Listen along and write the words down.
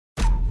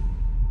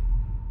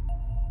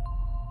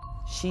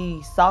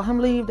she saw him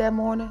leave that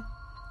morning,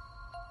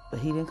 but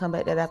he didn't come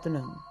back that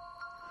afternoon.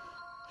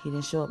 He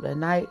didn't show up that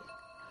night.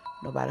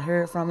 Nobody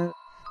heard from him.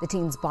 The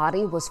teen's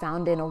body was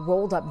found in a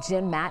rolled-up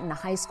gym mat in a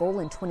high school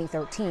in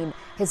 2013.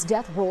 His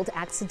death ruled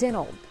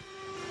accidental.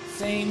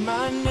 Say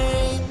my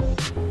name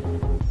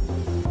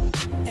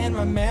and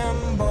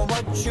remember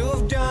what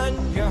you've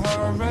done. Your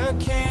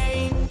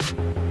hurricane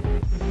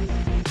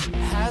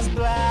has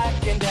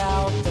blackened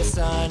out the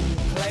sun.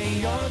 Play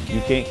your game.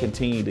 You can't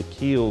continue to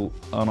kill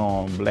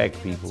unarmed black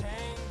people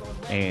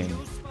and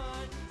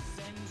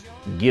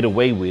get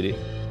away with it.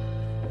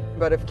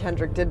 But if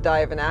Kendrick did die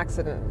of an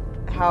accident,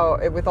 how,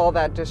 with all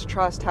that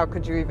distrust, how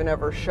could you even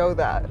ever show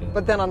that?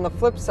 But then on the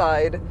flip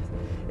side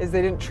is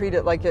they didn't treat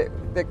it like it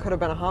could have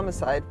been a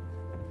homicide.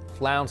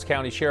 Lowndes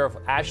County Sheriff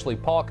Ashley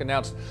Polk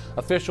announced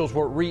officials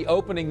were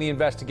reopening the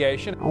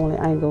investigation. Only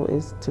angle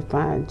is to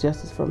find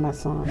justice for my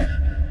son.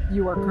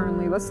 You are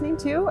currently listening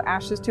to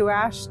Ashes to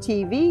Ash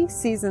TV,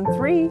 Season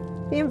 3,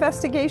 The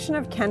Investigation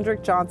of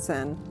Kendrick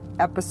Johnson,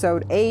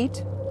 Episode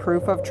 8,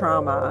 Proof of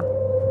Trauma.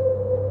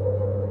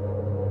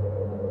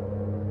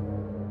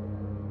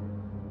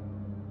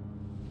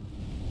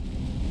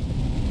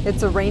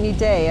 It's a rainy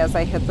day as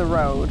I hit the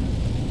road.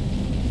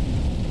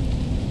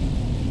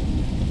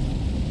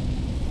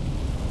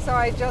 So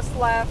I just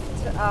left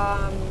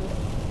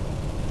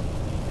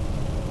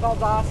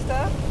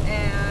Valdosta,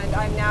 and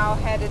I'm now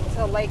headed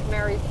to Lake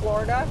Mary,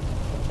 Florida.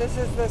 This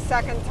is the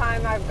second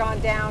time I've gone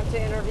down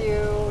to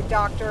interview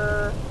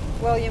Dr.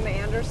 William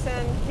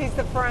Anderson. He's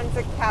the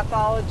forensic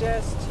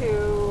pathologist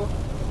who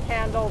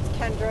handled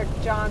Kendrick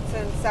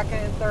Johnson's second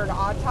and third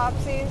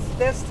autopsies.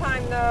 This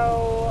time,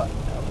 though,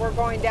 we're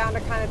going down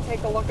to kind of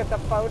take a look at the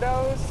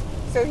photos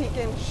so he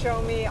can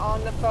show me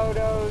on the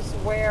photos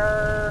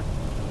where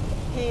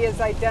he is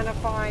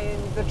identifying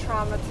the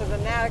trauma to the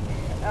neck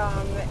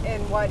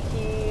and what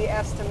he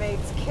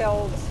estimates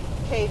killed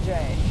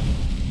KJ.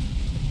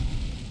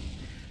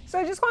 So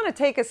I just want to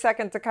take a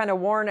second to kind of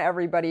warn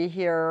everybody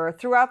here.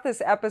 Throughout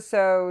this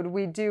episode,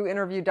 we do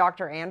interview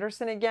Dr.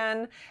 Anderson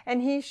again,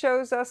 and he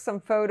shows us some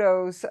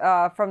photos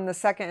from the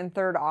second and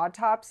third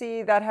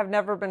autopsy that have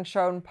never been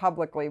shown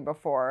publicly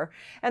before.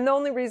 And the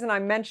only reason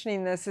I'm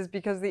mentioning this is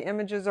because the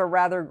images are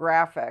rather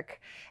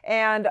graphic.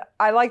 And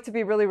I like to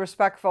be really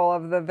respectful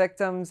of the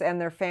victims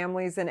and their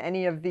families in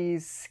any of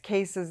these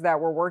cases that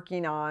we're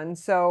working on.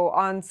 So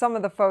on some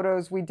of the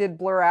photos, we did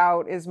blur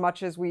out as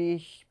much as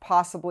we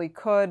possibly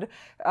could,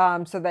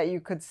 so that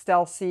you could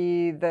still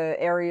see the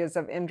areas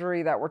of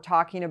injury that we're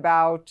talking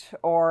about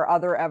or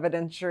other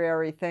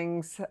evidentiary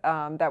things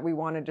that we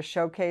wanted to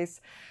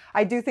showcase.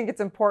 I do think it's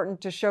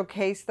important to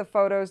showcase the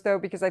photos, though,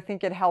 because I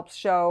think it helps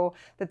show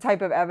the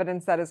type of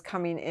evidence that is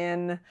coming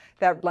in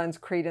that lends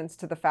credence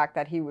to the fact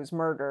that he was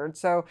murdered.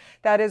 So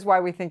that is why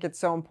we think it's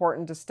so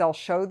important to still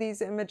show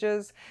these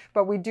images.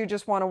 But we do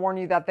just want to warn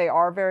you that they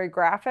are very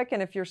graphic.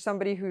 And if you're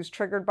somebody who's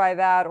triggered by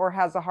that or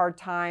has a hard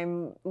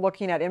time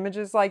looking at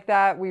images like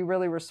that, we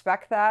really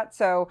respect that.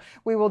 So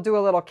we will do a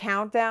little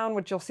countdown,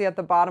 which you'll see at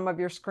the bottom of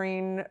your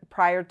screen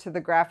prior to the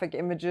graphic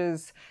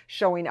images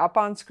showing up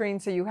on screen.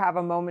 So you have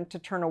a moment to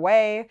turn away,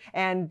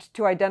 and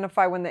to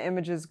identify when the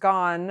image is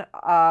gone,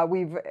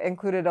 we've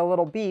included a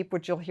little beep,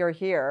 which you'll hear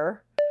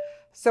here.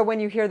 So when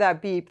you hear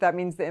that beep, that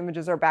means the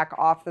images are back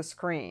off the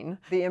screen.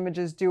 The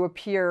images do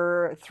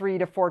appear 3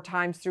 to 4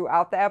 times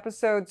throughout the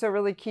episode, so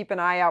really keep an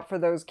eye out for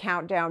those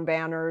countdown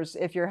banners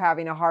if you're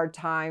having a hard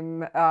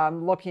time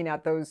looking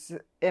at those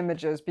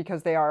images,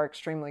 because they are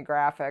extremely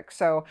graphic.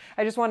 So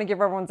I just want to give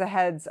everyone a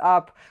heads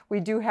up. We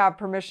do have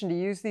permission to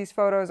use these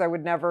photos. I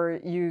would never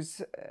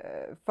use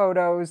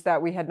photos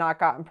that we had not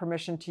gotten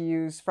permission to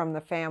use from the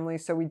family.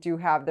 So we do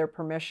have their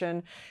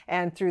permission.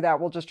 And through that,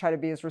 we'll just try to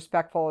be as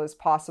respectful as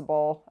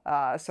possible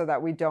so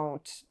that we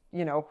don't,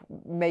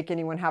 make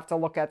anyone have to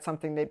look at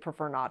something they'd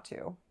prefer not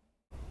to.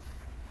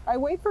 I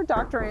wait for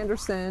Dr.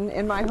 Anderson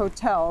in my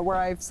hotel where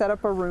I've set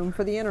up a room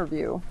for the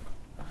interview.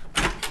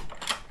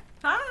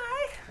 Hi.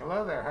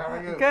 Hello there, how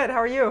are you? Good, how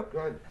are you?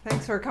 Good.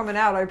 Thanks for coming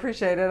out, I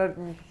appreciate it.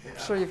 I'm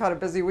sure you've had a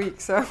busy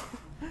week, so.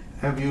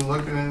 Have you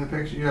looked at any of the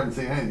pictures? You haven't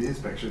seen any of these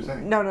pictures, have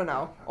you?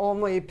 No.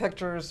 Only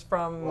pictures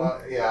from...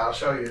 Well, yeah, I'll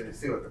show you to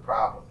see what the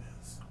problem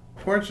is.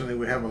 Fortunately,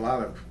 we have a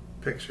lot of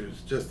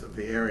pictures just of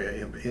the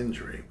area of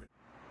injury.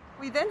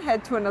 We then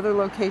head to another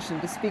location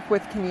to speak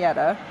with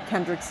Kenyatta,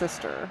 Kendrick's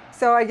sister.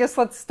 So I guess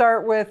let's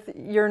start with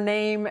your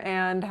name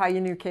and how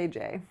you knew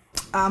KJ.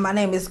 My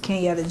name is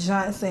Kenyatta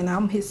Johnson.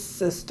 I'm his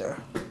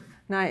sister.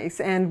 Nice.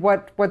 And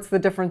what's the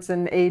difference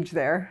in age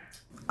there?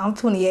 I'm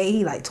 28.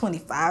 He like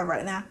 25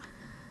 right now.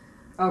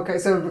 Okay,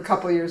 so a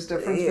couple years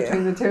difference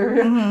between the two of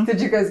you. Mm-hmm. Did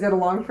you guys get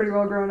along pretty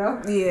well growing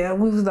up? Yeah,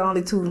 we was the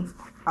only two.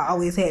 I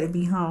always had to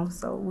be home,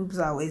 so we was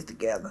always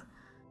together.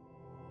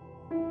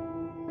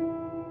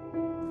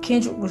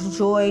 Kendrick was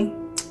joy,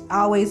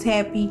 always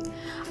happy,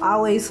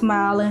 always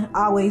smiling,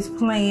 always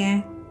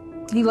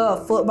playing. He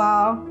loved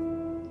football.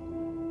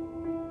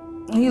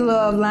 He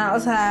loved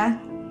Lowndes High.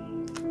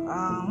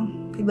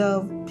 He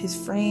loved his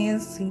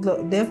friends. He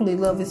definitely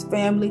loved his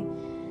family.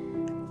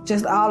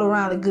 Just all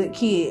around a good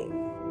kid.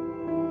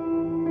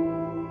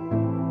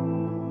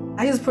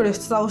 He was pretty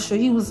social.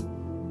 He was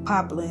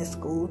popular in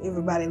school.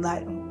 Everybody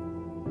liked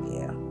him.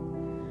 Yeah.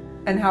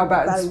 And how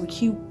about? Thought he was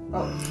cute.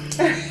 Oh,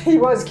 he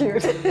was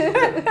cute.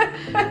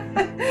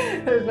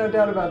 There's no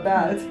doubt about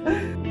that.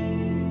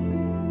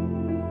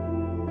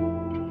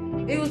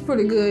 He was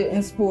pretty good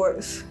in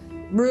sports.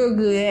 Real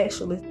good,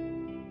 actually.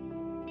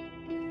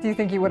 Do you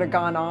think he would have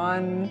gone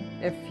on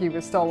if he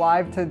was still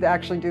alive to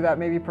actually do that,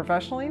 maybe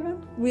professionally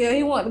even? Yeah,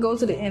 he wanted to go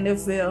to the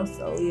NFL,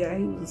 so yeah,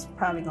 he was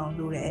probably gonna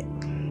do that.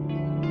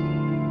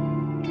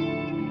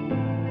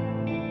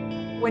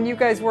 When you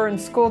guys were in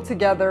school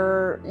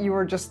together,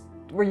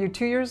 were you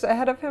 2 years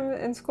ahead of him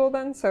in school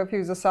then? So if he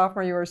was a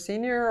sophomore, you were a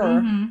senior? Or?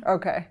 Mm-hmm.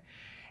 Okay.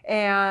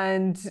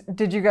 And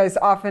did you guys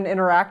often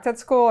interact at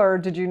school, or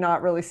did you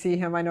not really see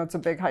him? I know it's a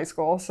big high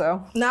school,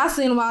 so. No, I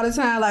seen him all the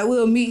time. Like,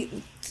 we'll meet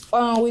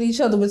with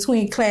each other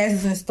between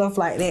classes and stuff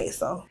like that,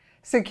 so.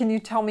 So can you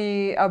tell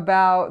me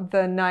about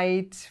the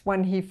night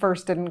when he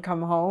first didn't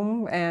come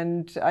home?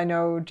 And I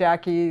know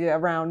Jackie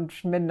around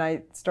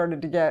midnight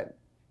started to get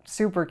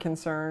super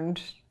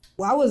concerned.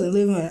 Well, I wasn't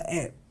living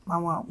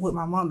with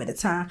my mom at the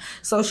time.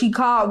 So she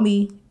called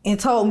me and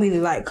told me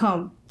to like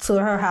come to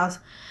her house.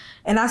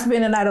 And I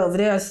spent the night over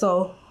there.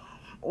 So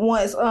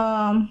once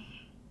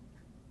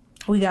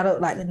we got up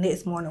like the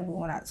next morning, we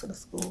went out to the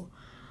school.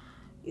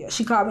 Yeah,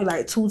 she called me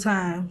like 2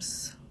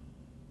 times.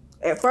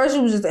 At first,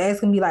 she was just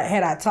asking me like,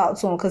 had I talked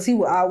to him? Because he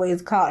would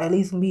always call at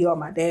least me or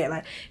my dad,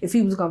 like if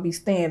he was gonna be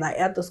staying like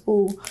after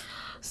school.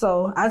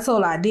 So I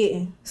told her I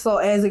didn't. So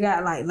as it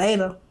got like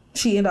later,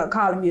 she ended up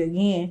calling me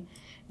again.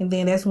 And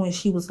then that's when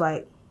she was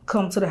like,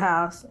 come to the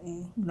house.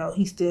 And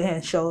he still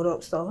hadn't showed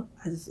up. So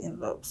I just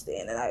ended up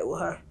staying the night with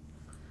her.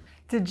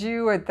 Did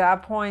you at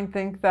that point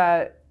think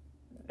that,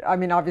 I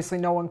mean, obviously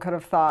no one could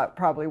have thought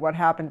probably what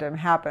happened to him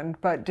happened,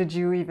 but did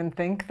you even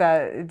think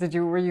that,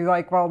 were you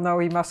like, well, no,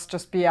 he must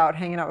just be out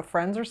hanging out with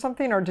friends or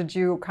something? Or did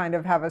you kind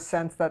of have a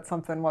sense that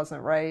something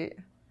wasn't right?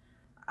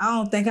 I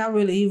don't think I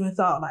really even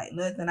thought like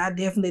nothing. I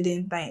definitely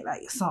didn't think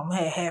like something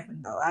had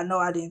happened though. I know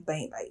I didn't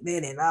think like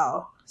that at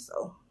all,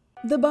 so.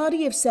 The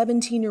body of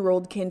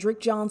 17-year-old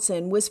Kendrick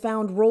Johnson was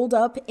found rolled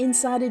up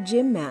inside a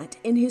gym mat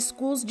in his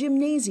school's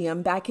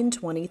gymnasium back in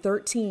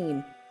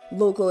 2013.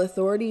 Local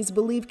authorities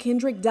believe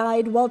Kendrick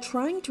died while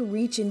trying to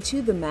reach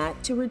into the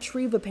mat to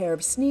retrieve a pair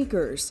of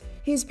sneakers.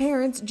 His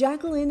parents,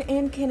 Jacqueline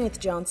and Kenneth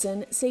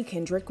Johnson, say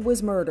Kendrick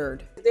was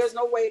murdered. There's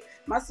no way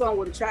my son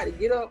would have tried to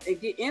get up and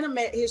get in a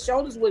mat. His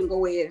shoulders wouldn't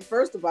go in,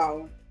 first of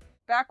all.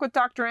 Back with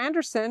Dr.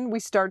 Anderson,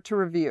 we start to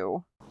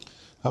review.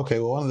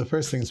 Okay, well, one of the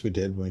first things we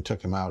did when we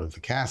took him out of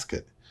the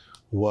casket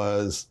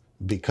was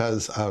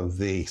because of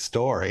the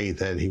story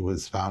that he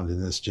was found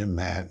in this gym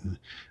mat. And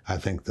I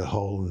think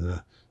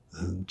the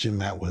gym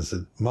mat was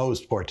at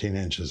most 14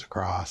 inches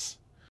across.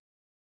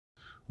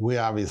 We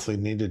obviously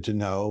needed to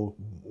know,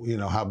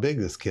 how big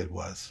this kid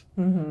was.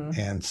 Mm-hmm.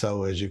 And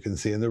so as you can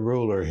see in the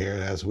ruler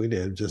here, as we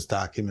did, just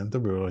document the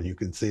ruler. You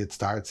can see it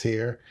starts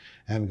here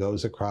and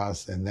goes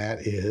across, and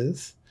that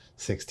is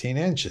 16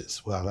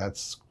 inches. Well,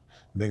 that's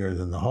bigger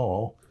than the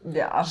hole.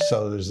 Yeah.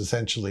 So there's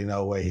essentially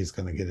no way he's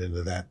going to get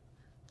into that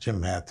gym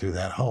mat through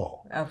that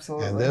hole.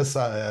 Absolutely. And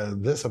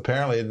this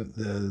apparently,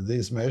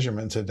 these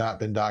measurements had not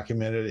been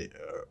documented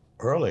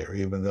earlier,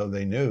 even though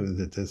they knew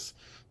that this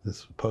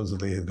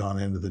supposedly had gone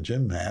into the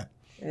gym mat.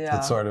 Yeah.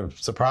 It's sort of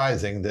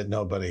surprising that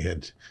nobody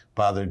had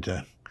bothered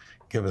to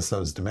give us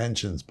those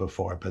dimensions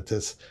before. But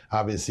this,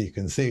 obviously you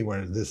can see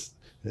where it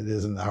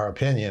isn't our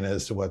opinion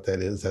as to what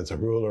that is. That's a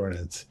ruler, and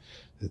it's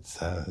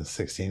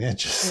 16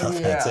 inches, so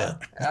that's it.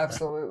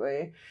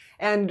 Absolutely.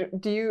 And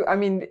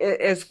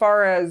as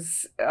far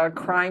as a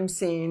crime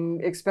scene,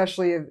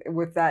 especially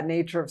with that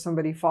nature of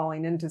somebody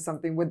falling into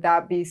something, would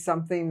that be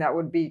something that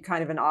would be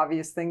kind of an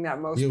obvious thing that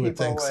most people would? You would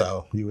think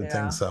so. You would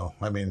think so.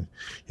 I mean,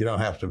 you don't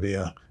have to be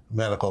a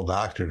medical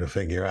doctor to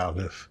figure out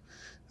if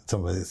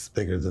somebody's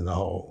bigger than the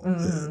hole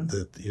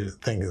that you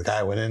think the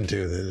guy went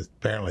into, that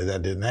apparently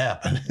that didn't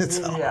happen.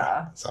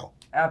 So.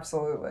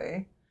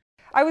 Absolutely.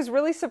 I was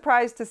really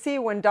surprised to see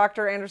when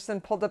Dr.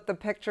 Anderson pulled up the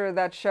picture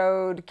that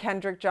showed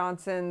Kendrick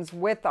Johnson's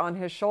width on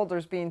his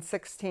shoulders being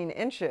 16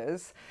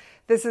 inches.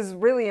 This is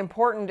really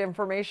important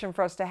information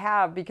for us to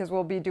have because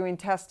we'll be doing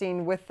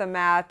testing with the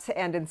mat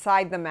and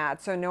inside the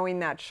mat. So knowing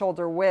that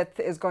shoulder width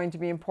is going to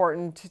be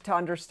important to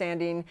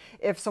understanding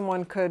if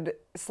someone could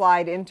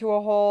slide into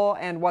a hole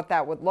and what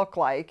that would look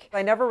like.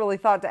 I never really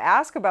thought to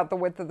ask about the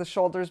width of the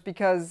shoulders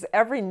because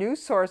every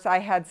news source I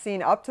had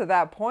seen up to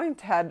that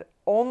point had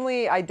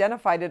only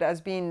identified it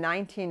as being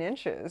 19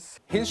 inches.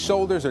 His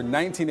shoulders are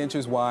 19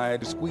 inches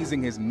wide.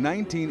 Squeezing his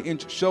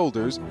 19-inch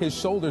shoulders. His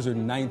shoulders are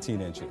 19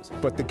 inches.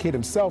 But the kid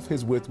himself,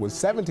 his width was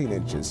 17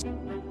 inches.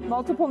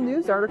 Multiple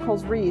news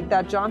articles read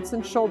that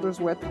Johnson's shoulders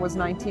width was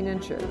 19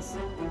 inches.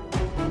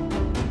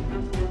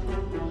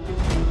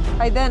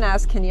 I then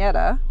asked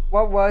Kenyatta,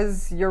 what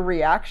was your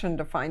reaction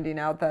to finding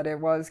out that it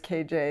was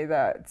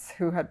KJ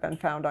who had been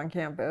found on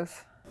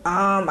campus?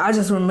 I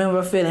just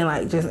remember feeling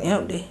like just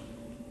empty.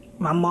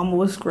 My mama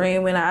was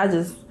screaming. I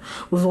just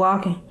was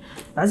walking.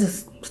 I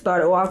just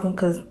started walking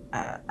because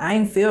I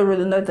ain't feel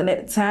really nothing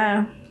at the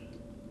time.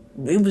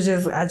 it was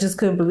just, I just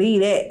couldn't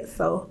believe that,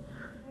 so.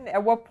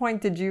 At what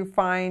point did you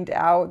find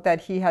out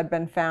that he had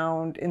been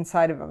found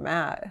inside of a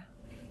mat?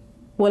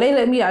 Well, they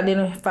let me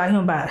identify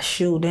him by a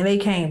shoe. Then they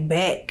came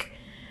back.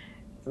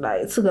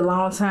 Like, it took a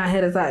long time,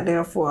 had us out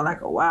there for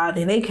like a while.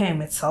 Then they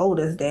came and told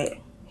us that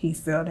he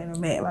fell in the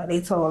mat. Like,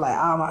 they told like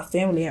all my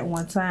family at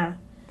one time.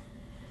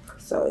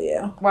 So,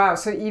 yeah. Wow,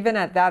 so even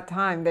at that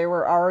time, they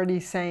were already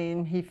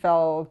saying he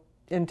fell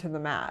into the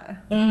mat.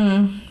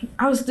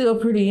 I was still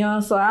pretty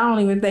young, so I don't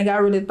even think I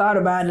really thought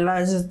about it.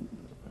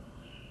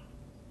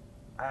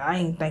 I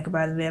didn't think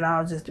about it at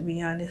all, just to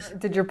be honest.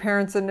 Did your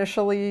parents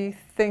initially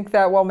think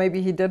that, well,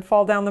 maybe he did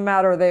fall down the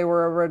mat, or they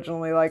were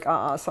originally like,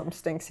 something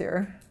stinks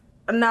here?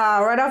 Nah,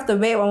 right off the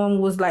bat, my mom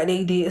was like,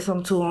 they did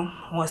something to him.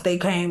 Once they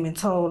came and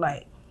told,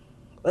 like,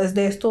 us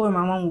that story,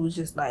 my mom was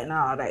just like,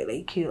 nah, like,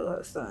 they killed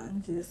her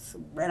son. Just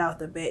right off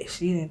the bat,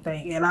 she didn't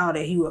think at all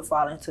that he would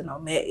fall into no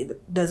mat.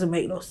 It doesn't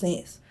make no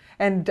sense.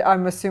 And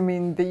I'm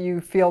assuming that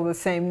you feel the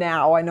same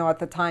now. I know at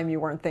the time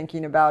you weren't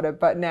thinking about it,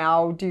 but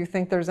now, do you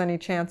think there's any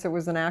chance it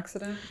was an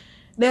accident?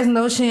 There's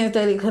no chance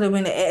that it could have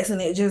been an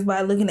accident just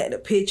by looking at the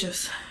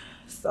pictures.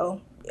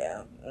 So,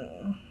 yeah.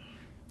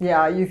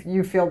 Yeah,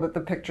 you feel that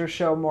the pictures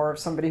show more of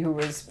somebody who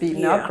was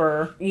beaten up,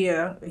 or?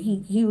 Yeah,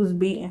 he was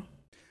beaten.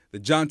 The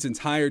Johnsons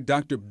hired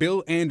Dr.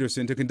 Bill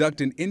Anderson to conduct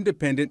an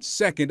independent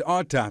second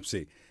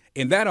autopsy.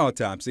 In that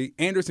autopsy,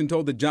 Anderson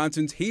told the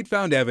Johnsons he'd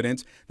found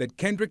evidence that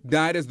Kendrick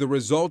died as the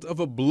result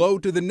of a blow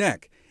to the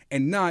neck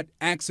and not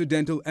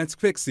accidental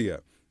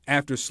asphyxia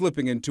after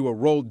slipping into a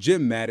rolled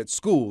gym mat at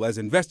school, as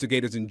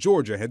investigators in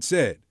Georgia had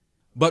said.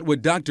 But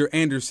what Dr.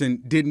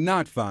 Anderson did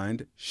not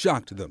find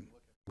shocked them.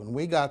 When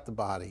we got the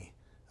body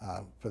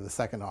for the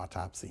second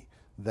autopsy,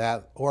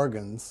 that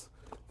organs,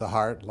 the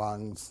heart,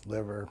 lungs,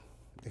 liver,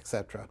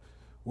 etc.,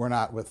 were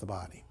not with the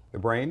body. The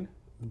brain?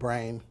 The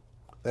brain,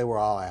 they were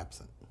all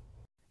absent.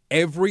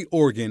 Every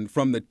organ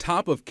from the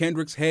top of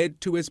Kendrick's head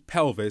to his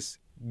pelvis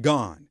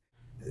gone.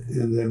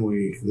 And then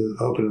we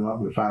opened him up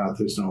and we found out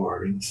there's no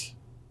organs.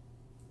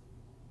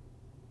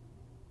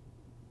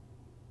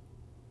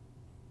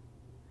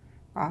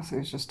 Wow, so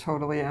he's just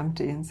totally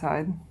empty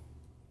inside.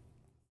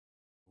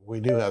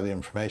 We do have the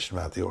information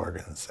about the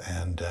organs,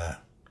 and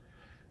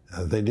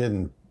they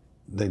didn't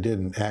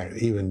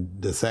even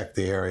dissect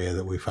the area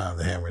that we found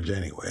the hemorrhage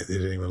anyway. They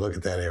didn't even look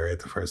at that area at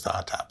the first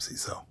autopsy.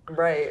 So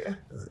right.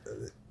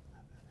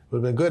 It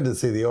would have been good to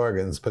see the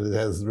organs, but it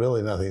has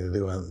really nothing to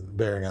do with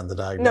bearing on the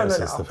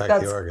diagnosis, the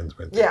fact the organs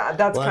went down. Yeah,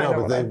 that's kind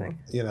of what I think.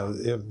 You know,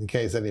 in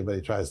case anybody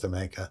tries to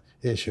make an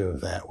issue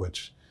of that,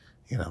 which,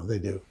 you know, they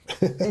do.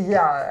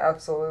 Yeah,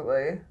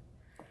 absolutely.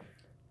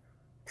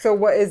 So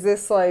what is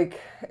this like,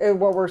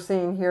 what we're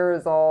seeing here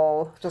is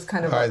all just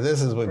kind of... All right,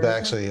 this is, we've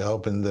actually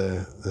opened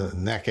the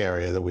neck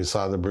area that we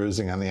saw the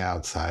bruising on the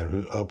outside.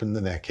 We opened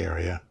the neck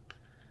area.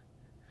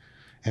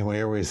 And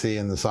here we see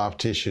in the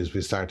soft tissues,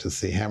 we start to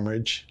see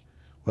hemorrhage.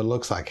 What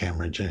looks like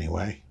hemorrhage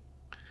anyway.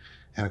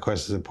 And of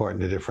course, it's important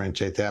to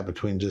differentiate that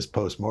between just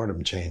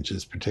post-mortem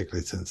changes,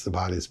 particularly since the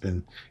body's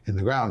been in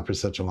the ground for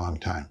such a long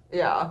time.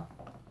 Yeah.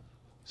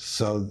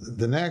 So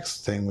the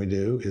next thing we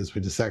do is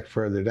we dissect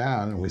further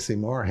down and we see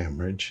more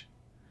hemorrhage.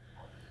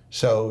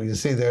 So you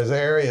see there's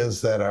areas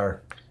that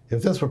are,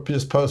 if this were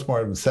just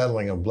post-mortem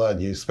settling of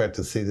blood, you expect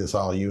to see this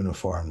all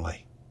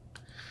uniformly.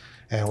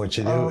 And what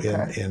you do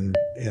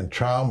in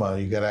trauma,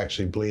 you get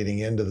actually bleeding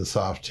into the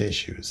soft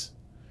tissues.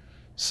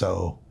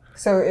 So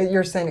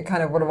you're saying it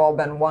kind of would have all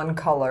been one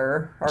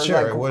color? Or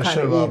sure, like it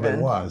should have all been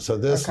one. So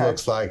this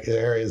looks like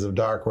areas of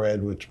dark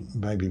red, which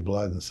may be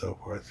blood and so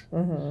forth.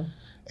 Mm-hmm.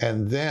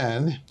 And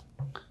then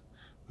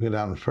we go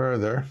down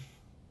further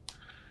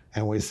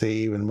and we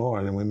see even more.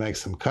 And then we make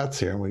some cuts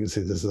here and we can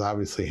see this is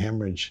obviously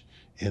hemorrhage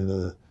in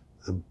the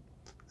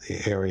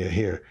area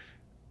here.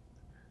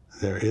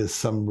 There is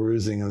some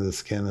bruising of the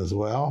skin as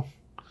well.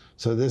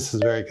 So this is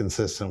very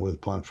consistent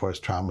with blunt force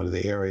trauma to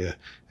the area.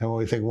 And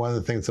we think one of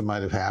the things that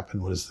might have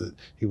happened was that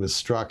he was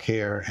struck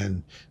here,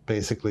 and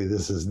basically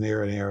this is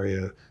near an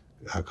area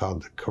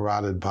called the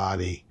carotid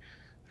body,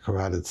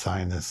 carotid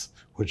sinus,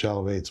 which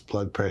elevates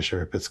blood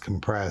pressure if it's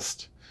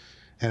compressed.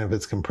 And if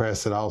it's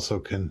compressed, it also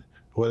can,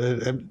 well,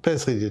 it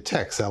basically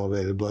detects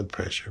elevated blood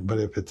pressure. But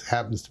if it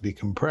happens to be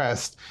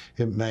compressed,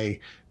 it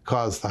may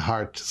cause the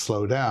heart to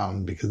slow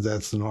down because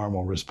that's the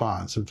normal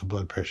response. If the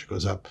blood pressure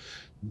goes up,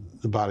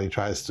 the body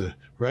tries to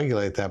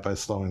regulate that by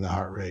slowing the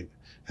heart rate.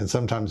 And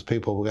sometimes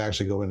people will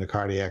actually go into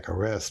cardiac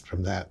arrest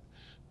from that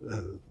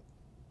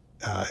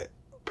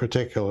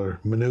particular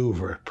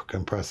maneuver,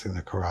 compressing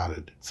the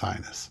carotid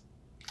sinus.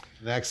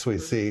 Next, we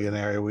see an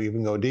area, we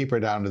even go deeper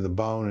down to the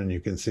bone, and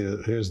you can see,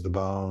 here's the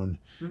bone,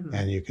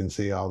 and you can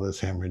see all this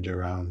hemorrhage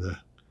around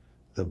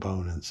the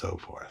bone and so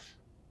forth.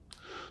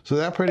 So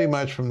that pretty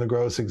much from the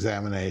gross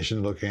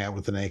examination, looking at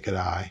with the naked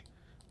eye,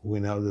 we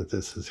know that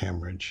this is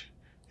hemorrhage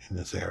in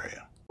this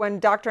area. When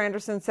Dr.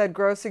 Anderson said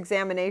gross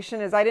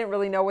examination, I didn't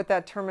really know what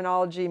that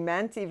terminology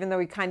meant, even though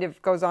he kind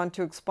of goes on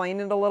to explain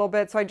it a little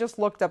bit. So I just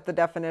looked up the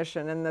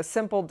definition, and the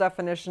simple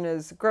definition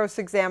is gross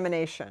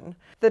examination.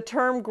 The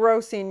term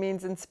grossing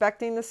means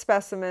inspecting the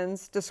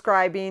specimens,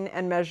 describing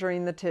and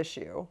measuring the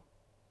tissue.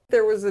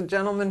 There was a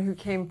gentleman who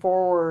came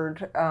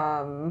forward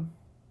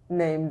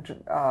named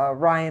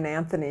Ryan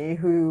Anthony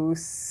who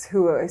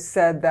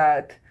said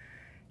that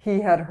he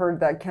had heard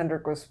that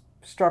Kendrick was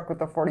struck with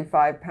a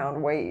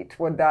 45-pound weight.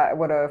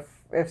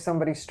 If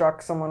somebody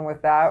struck someone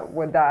with that,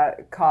 would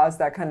that cause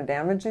that kind of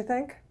damage, you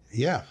think?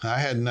 Yeah,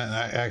 I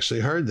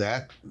actually heard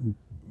that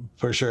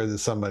for sure, that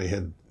somebody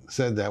had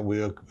said that.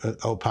 We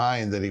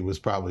opined that he was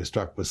probably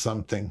struck with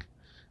something,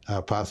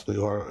 possibly,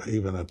 or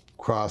even a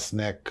cross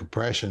neck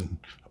compression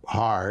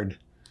hard,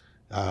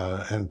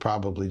 and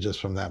probably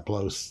just from that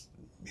blow,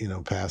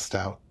 passed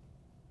out.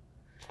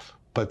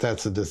 But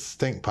that's a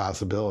distinct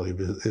possibility.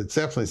 It's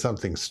definitely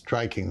something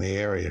striking the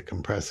area,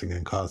 compressing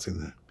and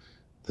causing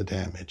the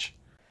damage.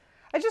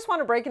 I just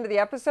want to break into the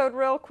episode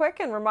real quick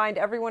and remind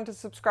everyone to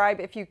subscribe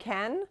if you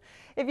can.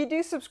 If you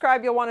do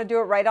subscribe, you'll want to do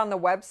it right on the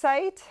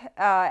website,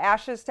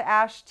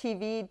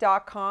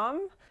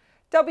 ashestotv.com,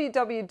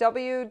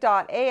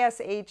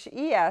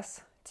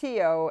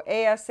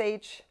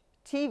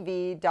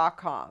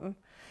 www.ashestotv.com.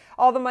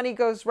 All the money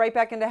goes right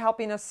back into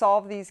helping us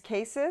solve these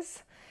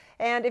cases.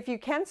 And if you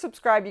can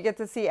subscribe, you get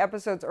to see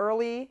episodes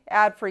early,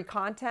 ad-free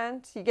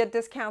content, you get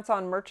discounts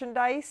on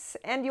merchandise,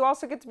 and you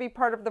also get to be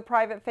part of the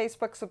private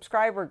Facebook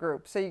subscriber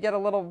group, so you get a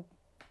little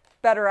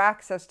better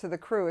access to the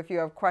crew if you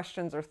have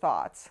questions or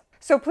thoughts.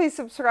 So please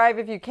subscribe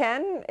if you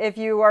can. If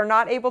you are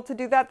not able to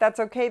do that, that's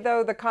okay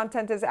though. The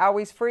content is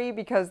always free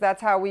because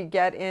that's how we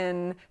get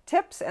in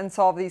tips and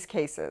solve these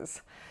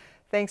cases.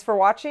 Thanks for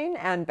watching,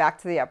 and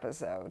back to the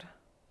episode.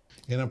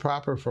 In a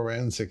proper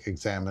forensic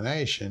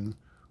examination,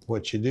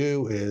 what you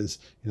do is,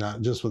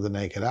 not just with the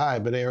naked eye,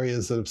 but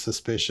areas of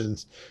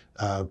suspicions,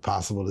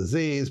 possible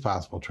disease,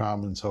 possible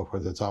trauma, and so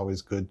forth. It's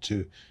always good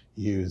to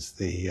use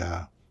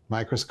the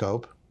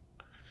microscope.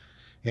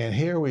 And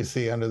here we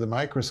see under the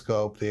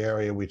microscope the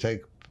area we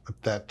take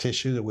that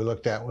tissue that we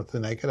looked at with the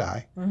naked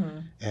eye,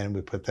 and we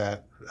put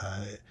that,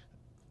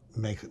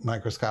 make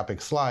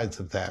microscopic slides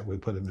of that. We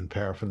put them in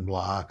paraffin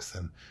blocks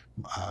and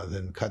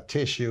then cut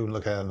tissue and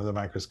look at it under the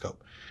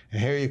microscope.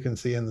 And here you can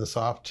see in the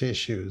soft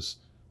tissues,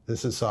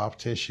 this is soft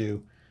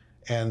tissue,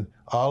 and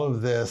all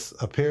of this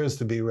appears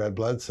to be red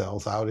blood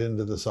cells out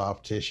into the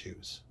soft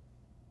tissues.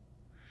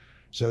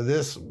 So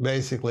this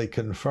basically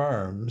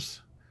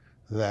confirms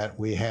that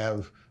we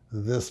have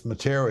this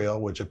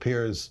material which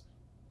appears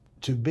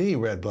to be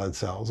red blood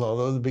cells,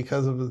 although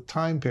because of the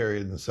time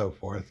period and so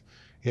forth,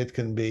 it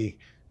could be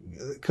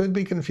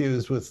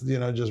confused with,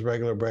 just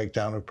regular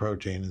breakdown of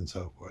protein and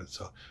so forth.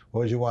 So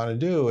what you want to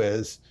do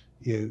is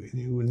you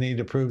need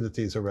to prove that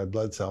these are red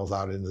blood cells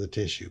out into the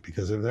tissue,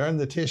 because if they're in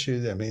the tissue,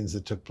 that means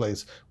it took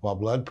place while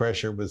blood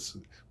pressure was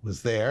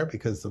there,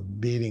 because the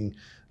beating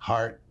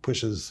heart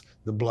pushes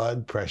the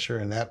blood pressure,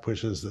 and that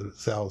pushes the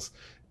cells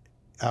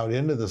out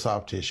into the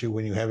soft tissue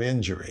when you have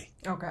injury.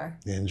 Okay.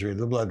 The injury to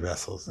the blood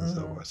vessels and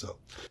so forth. So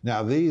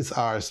now these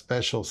are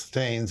special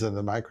stains in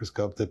the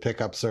microscope that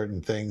pick up certain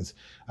things.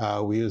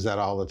 We use that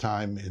all the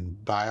time in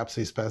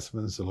biopsy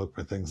specimens to look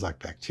for things like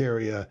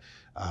bacteria,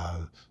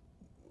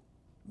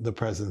 the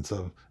presence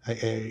of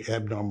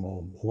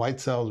abnormal white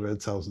cells,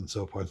 red cells, and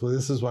so forth. Well,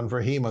 this is one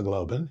for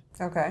hemoglobin.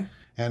 Okay.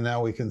 And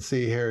now we can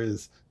see here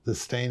is the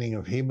staining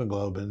of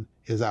hemoglobin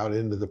is out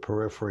into the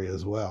periphery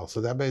as well. So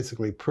that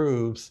basically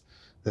proves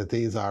that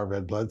these are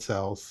red blood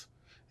cells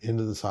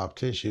into the soft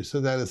tissue.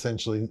 So that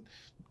essentially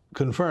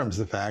confirms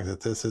the fact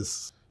that this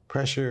is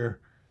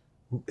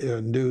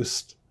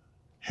pressure-induced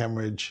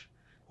hemorrhage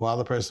while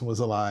the person was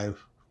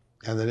alive,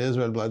 and that is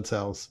red blood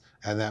cells,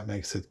 and that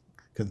makes it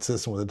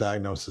consistent with a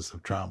diagnosis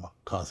of trauma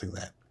causing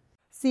that.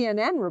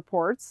 CNN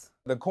reports.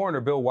 The coroner,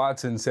 Bill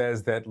Watson,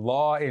 says that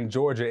law in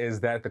Georgia is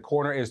that the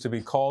coroner is to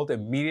be called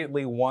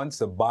immediately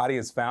once a body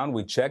is found.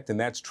 We checked, and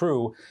that's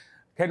true.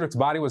 Kendrick's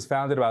body was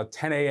found at about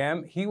 10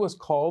 a.m. He was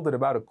called at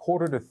about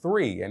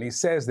 2:45, and he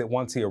says that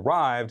once he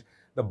arrived,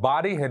 the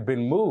body had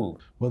been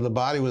moved. Well, the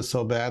body was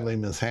so badly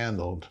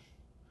mishandled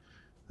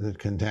that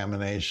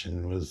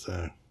contamination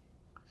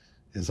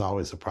is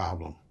always a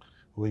problem.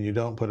 When you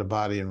don't put a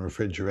body in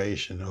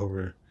refrigeration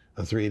over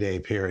a 3-day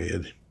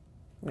period,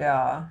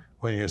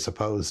 when you're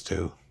supposed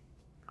to.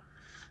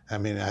 I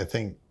mean, I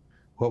think,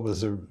 what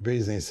was the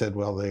reason he said,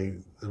 well,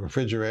 the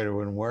refrigerator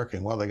wasn't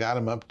working? Well, they got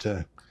him up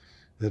to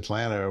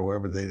Atlanta, or where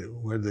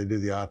did they do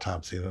the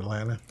autopsy, in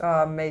Atlanta?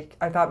 I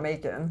thought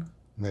Macon.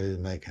 They did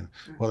Macon.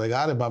 Well, they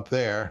got him up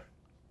there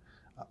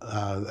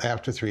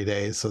after 3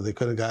 days, so they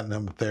could have gotten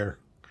him up there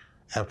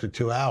after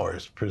 2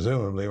 hours,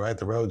 presumably, right?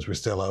 The roads were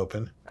still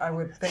open. I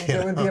would think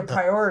it would be a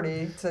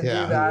priority to do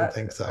that, I would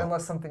think so.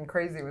 Unless something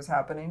crazy was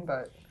happening.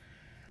 But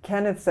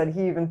Kenneth said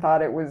he even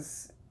thought it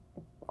was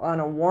on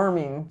a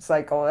warming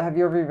cycle. Have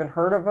you ever even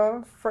heard of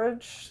a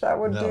fridge that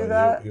would do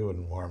that? No, you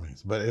wouldn't warm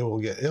it, but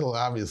it'll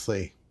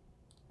obviously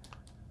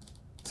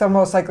So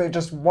most likely it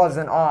just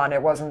wasn't on.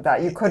 It wasn't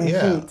that. You couldn't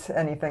Yeah. heat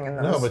anything in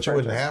those. No, but you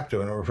wouldn't fridges. have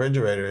to in a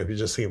refrigerator if you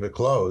just keep it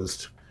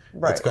closed.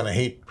 Right. It's going to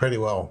heat pretty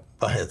well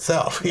by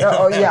itself. You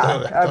Oh, don't yeah,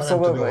 have to do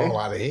absolutely. a whole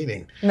lot of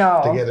heating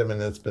No. to get him in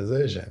this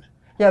position.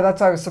 Yeah,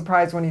 that's why I was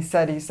surprised when he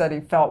said he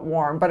felt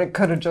warm, but it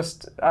could have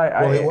just.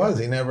 Well, he was.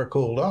 He never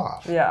cooled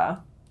off. Yeah,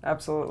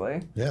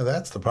 absolutely. Yeah,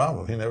 that's the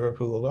problem. He never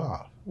cooled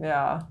off.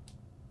 Yeah.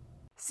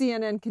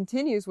 CNN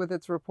continues with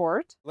its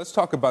report. Let's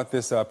talk about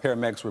this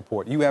paramedics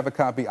report. You have a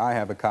copy, I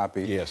have a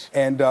copy. Yes.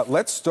 And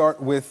let's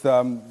start with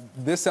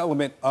this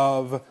element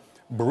of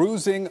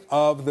bruising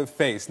of the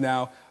face.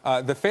 Now,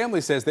 the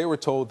family says they were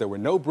told there were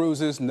no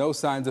bruises, no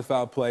signs of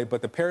foul play,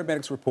 but the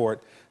paramedics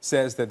report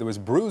says that there was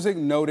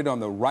bruising noted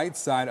on the right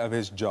side of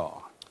his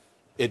jaw.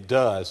 It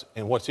does.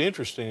 And what's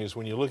interesting is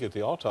when you look at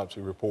the autopsy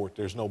report,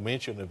 there's no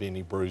mention of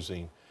any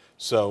bruising.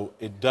 So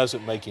it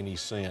doesn't make any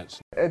sense.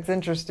 It's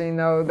interesting,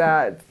 though,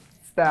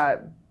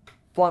 that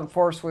blunt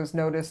force was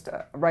noticed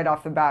right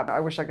off the bat. I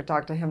wish I could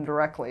talk to him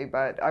directly,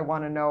 but I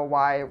want to know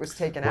why it was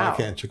taken out.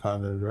 Why can't you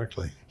contact him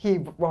directly? He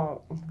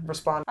won't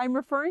respond. I'm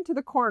referring to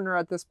the coroner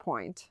at this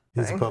point.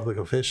 He's a public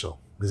official.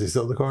 Is he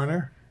still the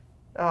coroner?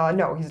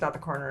 No, he's not the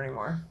coroner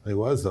anymore. He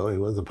was, though. He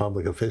was a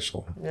public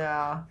official.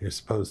 Yeah. You're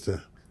supposed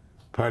to,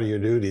 part of your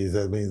duties,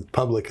 that means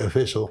public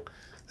official.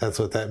 That's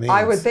what that means.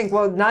 I would think,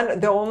 well,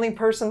 the only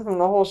person from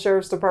the whole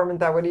sheriff's department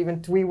that would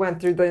even, we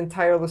went through the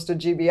entire list of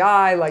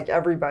GBI, like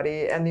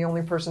everybody, and the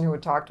only person who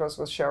would talk to us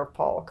was Sheriff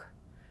Polk.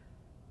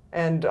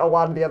 And a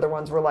lot of the other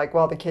ones were like,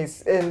 well, the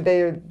case, and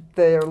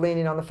they're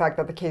leaning on the fact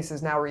that the case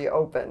is now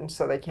reopened,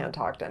 so they can't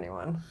talk to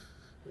anyone.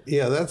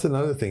 Yeah, that's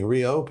another thing.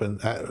 Reopen.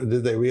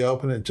 Did they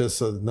reopen it just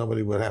so that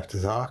nobody would have to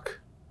talk?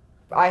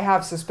 I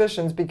have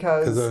suspicions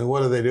because...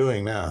 what are they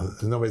doing now?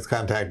 Nobody's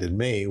contacted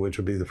me, which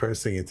would be the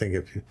first thing you'd think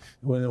if you...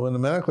 When the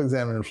medical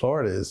examiner in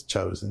Florida is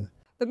chosen.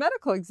 The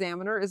medical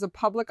examiner is a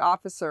public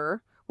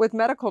officer with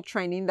medical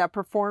training that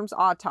performs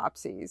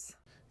autopsies.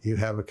 You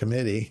have a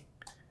committee,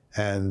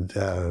 and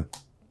the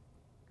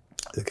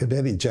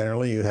committee,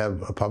 generally, you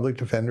have a public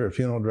defender, a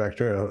funeral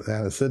director,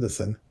 and a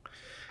citizen.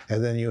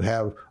 And then you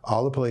have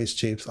all the police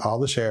chiefs, all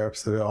the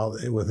sheriffs that are all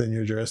within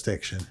your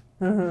jurisdiction.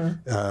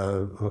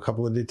 Mm-hmm. A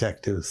couple of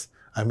detectives.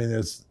 I mean,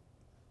 there's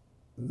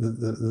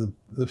the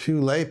few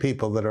lay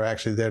people that are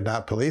actually, they're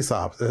not police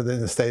officers, they're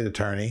the state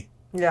attorney.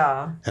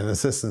 Yeah. And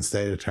assistant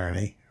state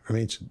attorney from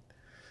each.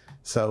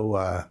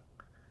 So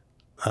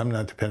I'm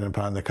not dependent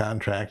upon the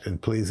contract and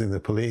pleasing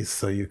the police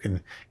so you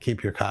can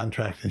keep your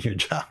contract and your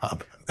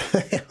job.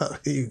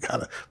 You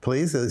gotta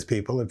please those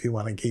people if you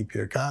want to keep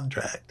your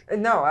contract.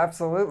 No,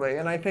 absolutely.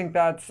 And I think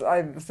that's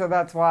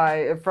why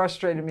it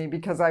frustrated me,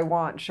 because I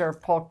want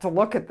Sheriff Polk to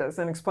look at this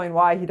and explain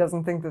why he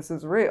doesn't think this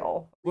is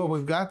real. Well,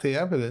 we've got the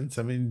evidence.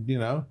 I mean, you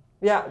know.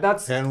 Yeah,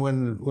 that's. And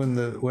when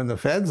the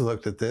feds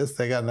looked at this,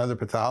 they got another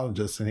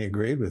pathologist and he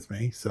agreed with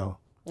me. So.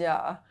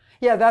 Yeah.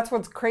 Yeah, that's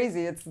what's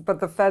crazy.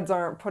 But the feds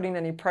aren't putting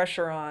any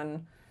pressure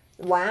on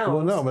Lowndes.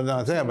 Well, no, but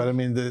not that. But I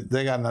mean,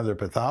 they got another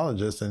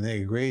pathologist, and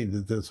they agreed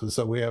that this was.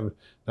 So we have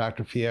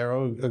Dr.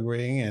 Fierro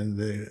agreeing, and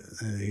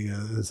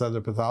this other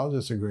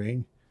pathologist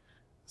agreeing.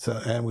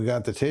 So, and we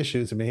got the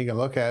tissues. I mean, he can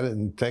look at it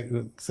and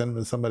send them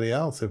to somebody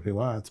else if he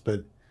wants.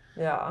 But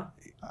yeah,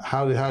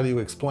 how do you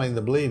explain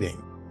the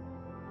bleeding?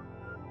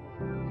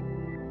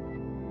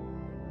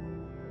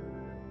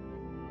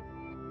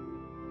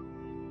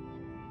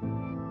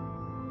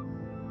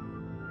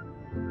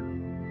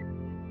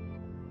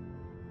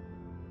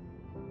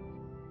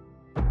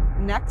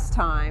 Next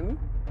time.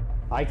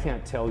 I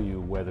can't tell you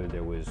whether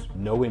there was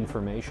no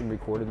information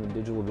recorded in the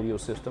digital video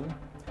system,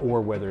 or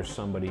whether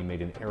somebody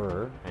made an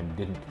error and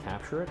didn't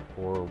capture it,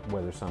 or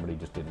whether somebody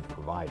just didn't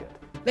provide it.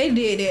 They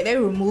did that. They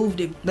removed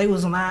it. They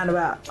was lying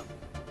about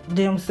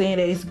them saying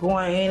that it's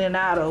going in and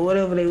out or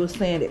whatever they were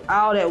saying.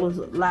 All that was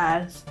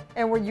lies.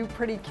 And were you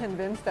pretty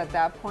convinced at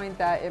that point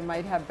that it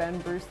might have been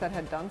Bruce that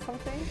had done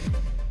something?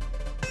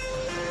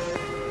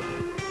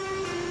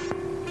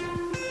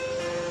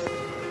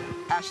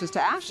 Ashes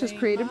to Ash is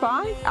created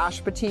by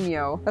Ash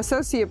Patino.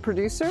 Associate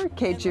producer,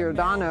 Kate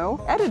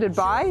Giordano. Edited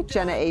by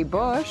Jenna A.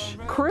 Bush.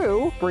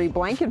 Crew, Bree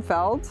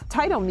Blankenfeld.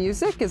 Title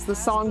music is the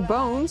song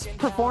Bones,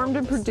 performed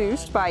and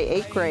produced by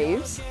 8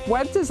 Graves.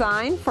 Web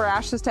design for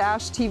Ashes to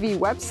Ash TV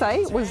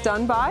website was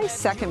done by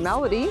Second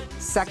Melody,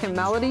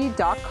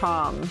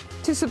 secondmelody.com.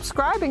 To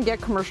subscribe and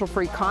get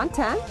commercial-free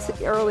content,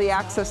 early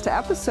access to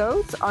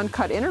episodes,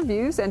 uncut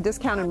interviews, and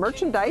discounted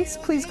merchandise,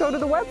 please go to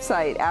the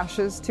website,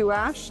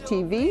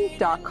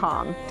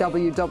 ashestashtv.com.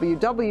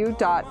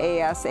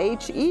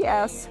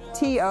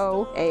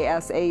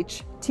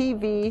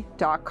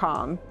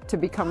 www.ashestashtv.com to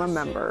become a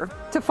member.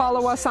 To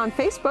follow us on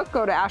Facebook,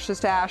 go to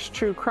Ashes to Ash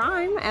True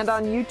Crime, and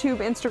on YouTube,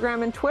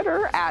 Instagram, and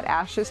Twitter at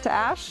Ashes to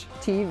Ash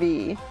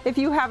TV. If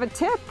you have a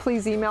tip,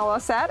 please email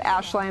us at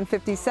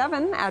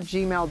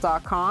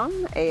ashland57@gmail.com,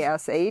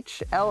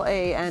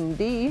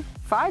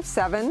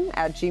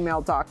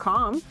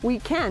 ashland57@gmail.com. We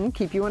can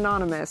keep you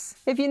anonymous.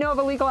 If you know of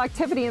illegal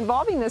activity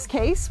involving this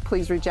case,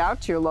 please reach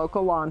out to your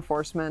local law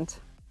enforcement.